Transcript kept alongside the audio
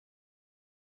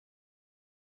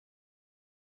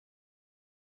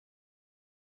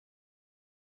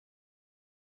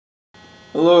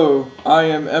Hello, I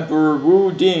am Emperor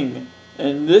Wu Ding,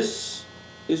 and this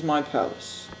is my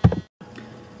palace.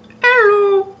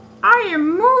 Hello, I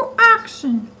am Mu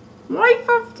Axon, wife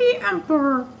of the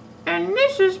Emperor, and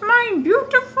this is my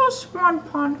beautiful swan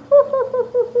pond.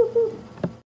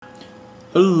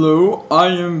 Hello, I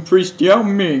am Priest Yao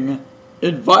Ming,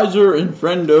 advisor and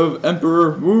friend of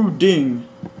Emperor Wu Ding.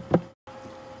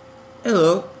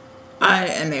 Hello, I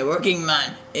am a working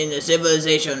man in the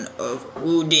civilization of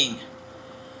Wu Ding.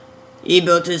 He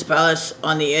built his palace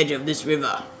on the edge of this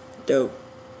river, the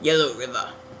Yellow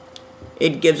River.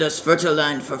 It gives us fertile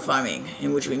land for farming,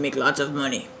 in which we make lots of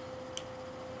money.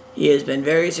 He has been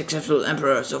very successful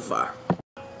emperor so far.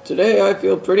 Today I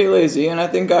feel pretty lazy, and I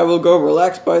think I will go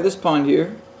relax by this pond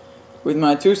here with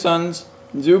my two sons,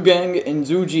 Zhu Gang and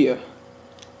Zhu Jia.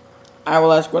 I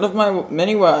will ask one of my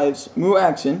many wives, Mu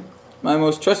Axon, my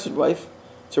most trusted wife,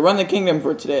 to run the kingdom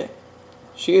for today.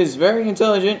 She is very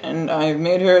intelligent, and I have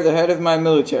made her the head of my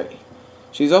military.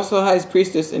 She's also a high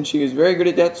priestess, and she is very good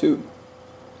at that too.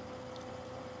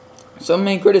 Some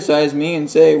may criticize me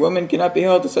and say women cannot be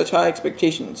held to such high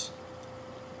expectations,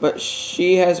 but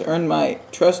she has earned my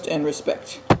trust and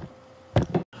respect.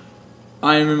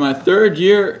 I am in my third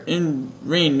year in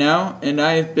reign now, and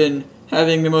I have been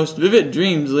having the most vivid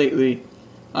dreams lately.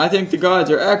 I think the gods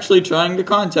are actually trying to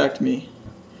contact me.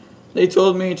 They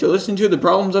told me to listen to the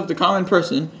problems of the common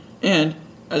person, and,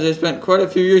 as I spent quite a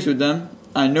few years with them,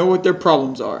 I know what their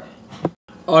problems are.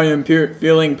 I am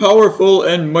feeling powerful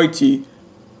and mighty.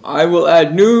 I will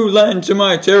add new land to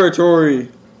my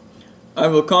territory. I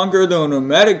will conquer the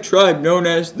nomadic tribe known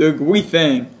as the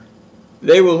Guifang.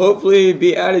 They will hopefully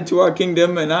be added to our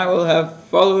kingdom, and I will have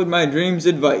followed my dream's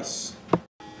advice.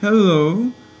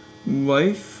 Hello,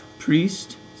 wife,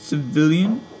 priest,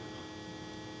 civilian.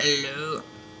 Hello.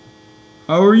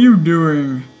 How are you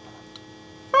doing?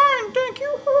 Fine, thank you.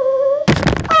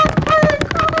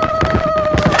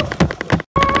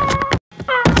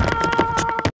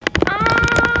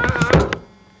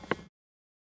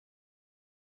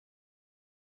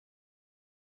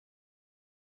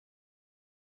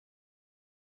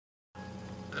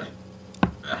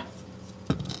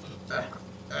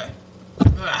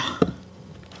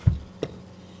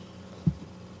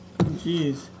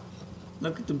 Jeez.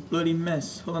 Look at the bloody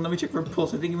mess. Hold on, let me check for a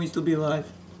pulse. I think he might still be alive.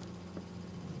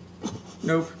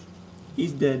 Nope.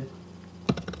 He's dead.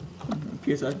 I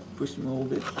guess I pushed him a little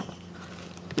bit.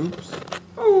 Oops.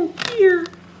 Oh dear.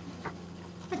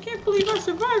 I can't believe I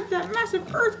survived that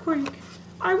massive earthquake.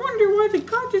 I wonder why the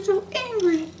gods are so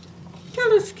angry.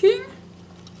 Tell us, King.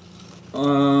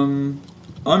 I'm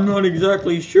not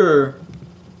exactly sure.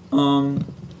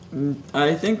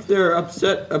 I think they're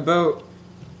upset about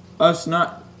us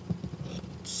not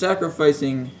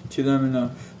sacrificing to them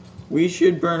enough. We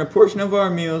should burn a portion of our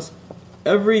meals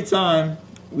every time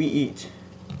we eat.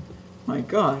 My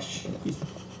gosh, he's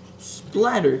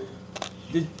splattered.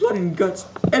 There's blood and guts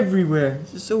everywhere.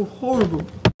 This is so horrible.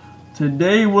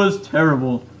 Today was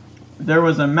terrible. There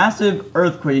was a massive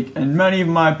earthquake and many of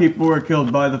my people were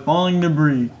killed by the falling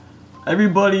debris.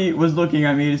 Everybody was looking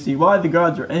at me to see why the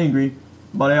gods are angry,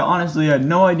 but I honestly had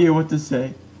no idea what to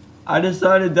say. I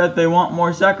decided that they want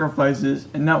more sacrifices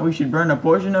and that we should burn a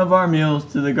portion of our meals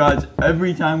to the gods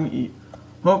every time we eat.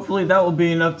 Hopefully that will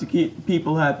be enough to keep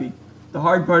people happy. The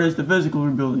hard part is the physical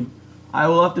rebuilding. I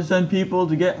will have to send people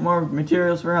to get more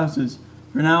materials for houses.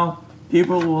 For now,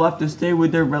 people will have to stay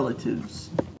with their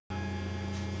relatives.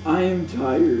 I am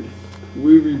tired.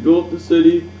 We rebuilt the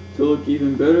city to look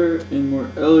even better and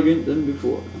more elegant than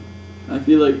before. I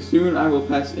feel like soon I will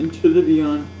pass into the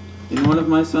beyond and one of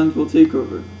my sons will take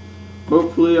over.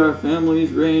 Hopefully our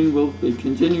family's reign will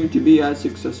continue to be as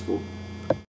successful.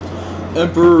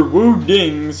 Emperor Wu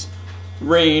Ding's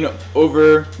reign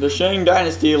over the Shang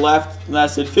dynasty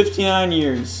lasted 59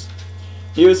 years.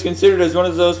 He was considered as one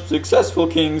of the most successful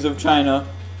kings of China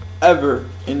ever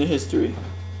in the history.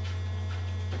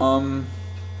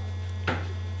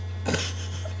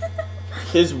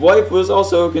 His wife was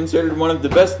also considered one of the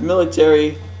best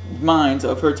military minds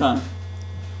of her time.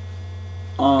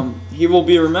 He will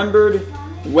be remembered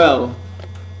well.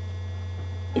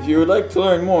 If you would like to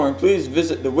learn more, please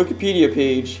visit the Wikipedia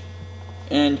page.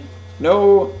 And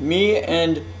no, me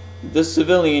and the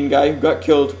civilian guy who got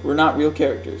killed were not real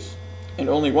characters. And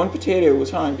only one potato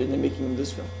was harmed in the making of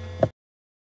this film.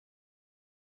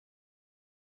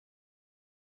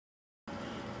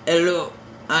 Hello,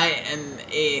 I am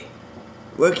a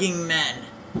working man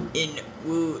in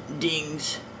Wu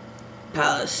Ding's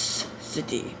palace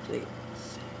city, please.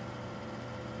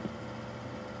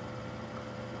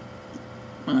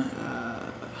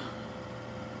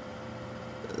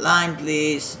 Line,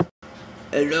 please.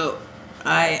 Hello,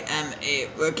 I am a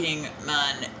working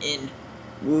man in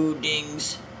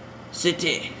Wuding's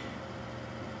city.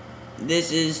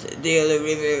 This is the Yellow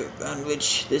River on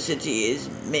which the city is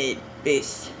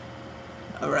based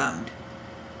around.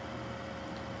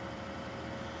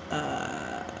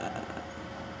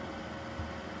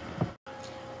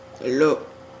 Hello,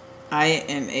 I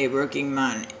am a working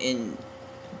man in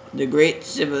the great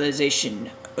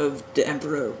civilization of the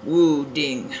Emperor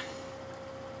Wuding.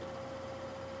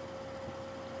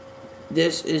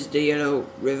 This is the Yellow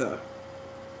River.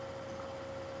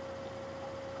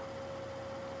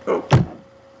 Oh.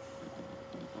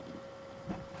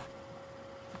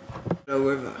 Yellow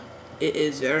River. It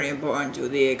is very important to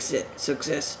the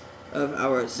success of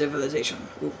our civilization.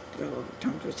 Ooh, got a little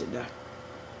tongue twisted there.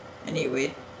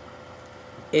 Anyway,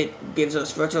 it gives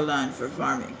us fertile land for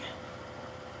farming.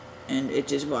 And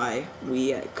it is why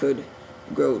we could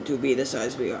grow to be the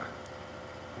size we are.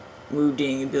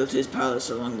 Wuding built his palace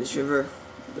along this river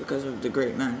because of the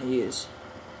great man he is.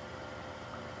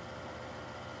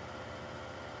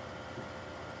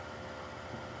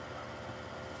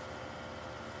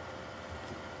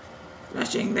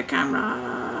 Flashing the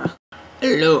camera.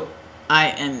 Hello, I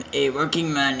am a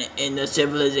working man in the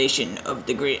civilization of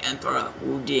the great Emperor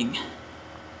Wuding.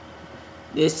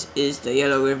 This is the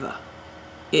Yellow River.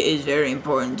 It is very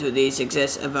important to the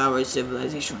success of our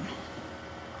civilization.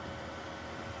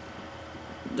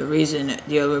 The reason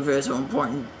the Yellow River is so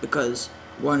important because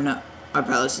 1, our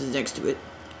palace is next to it,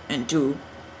 and 2,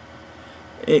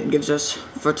 it gives us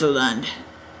fertile land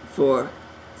for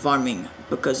farming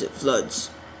because it floods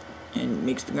and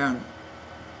makes the ground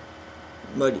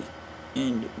muddy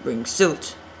and brings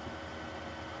silt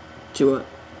to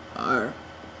our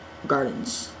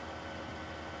gardens.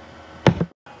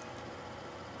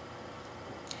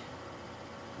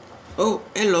 Oh,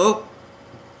 hello.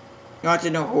 You want to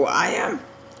know who I am?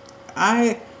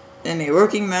 I am a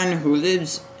working man who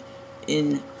lives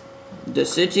in the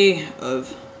city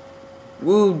of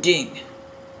Wuding.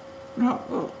 No,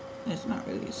 well, it's not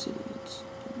really a city. It's...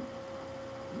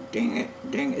 Dang it.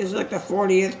 Dang, it's like the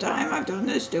 40th time I've done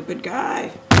this, stupid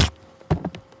guy.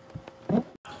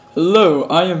 Hello,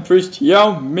 I am Priest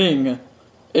Yao Ming,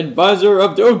 advisor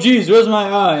of the... Oh, jeez, where's my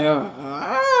eye?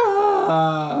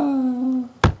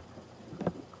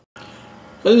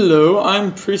 Hello,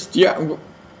 I'm Priest Yao...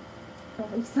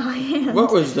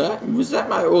 What was that? Was that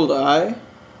my old eye?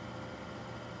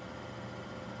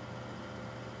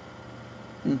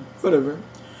 Whatever.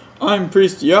 I'm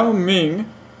Priest Yao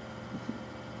Ming,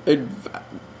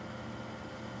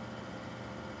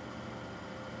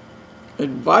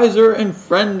 advisor and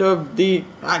friend of the...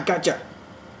 I gotcha.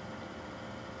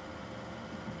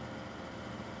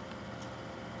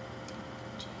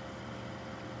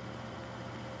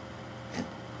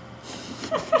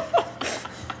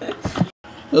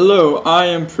 Hello, I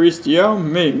am Priest Yao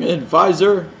Ming,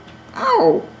 advisor...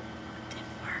 Ow!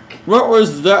 What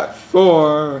was that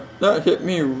for? That hit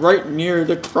me right near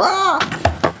the crotch!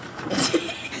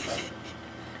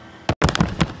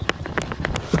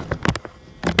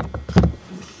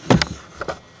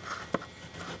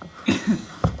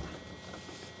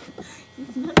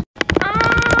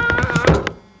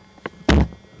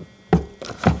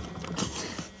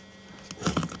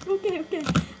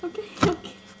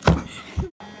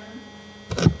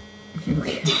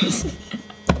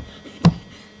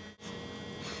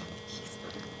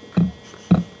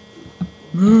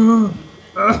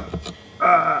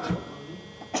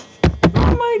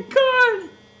 Oh my god!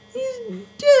 He's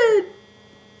dead!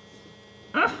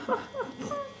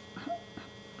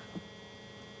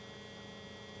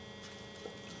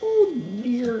 Oh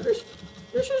dear, this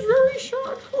is very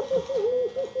short.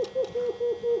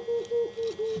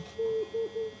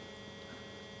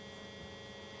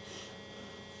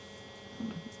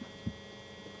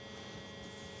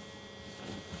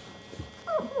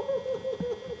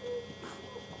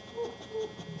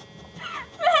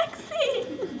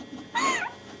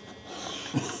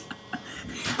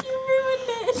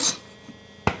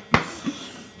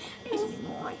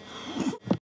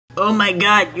 Oh my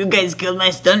god, you guys killed my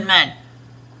stuntman.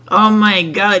 Oh my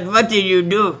god, what did you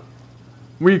do?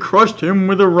 We crushed him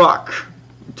with a rock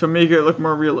to make it look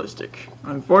more realistic.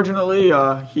 Unfortunately,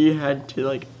 he had to,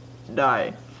 like,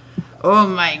 die. Oh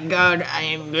my god, I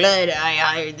am glad I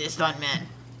hired this stuntman.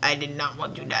 I did not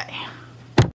want to die.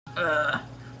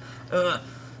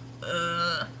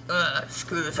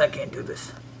 Screw this, I can't do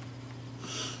this.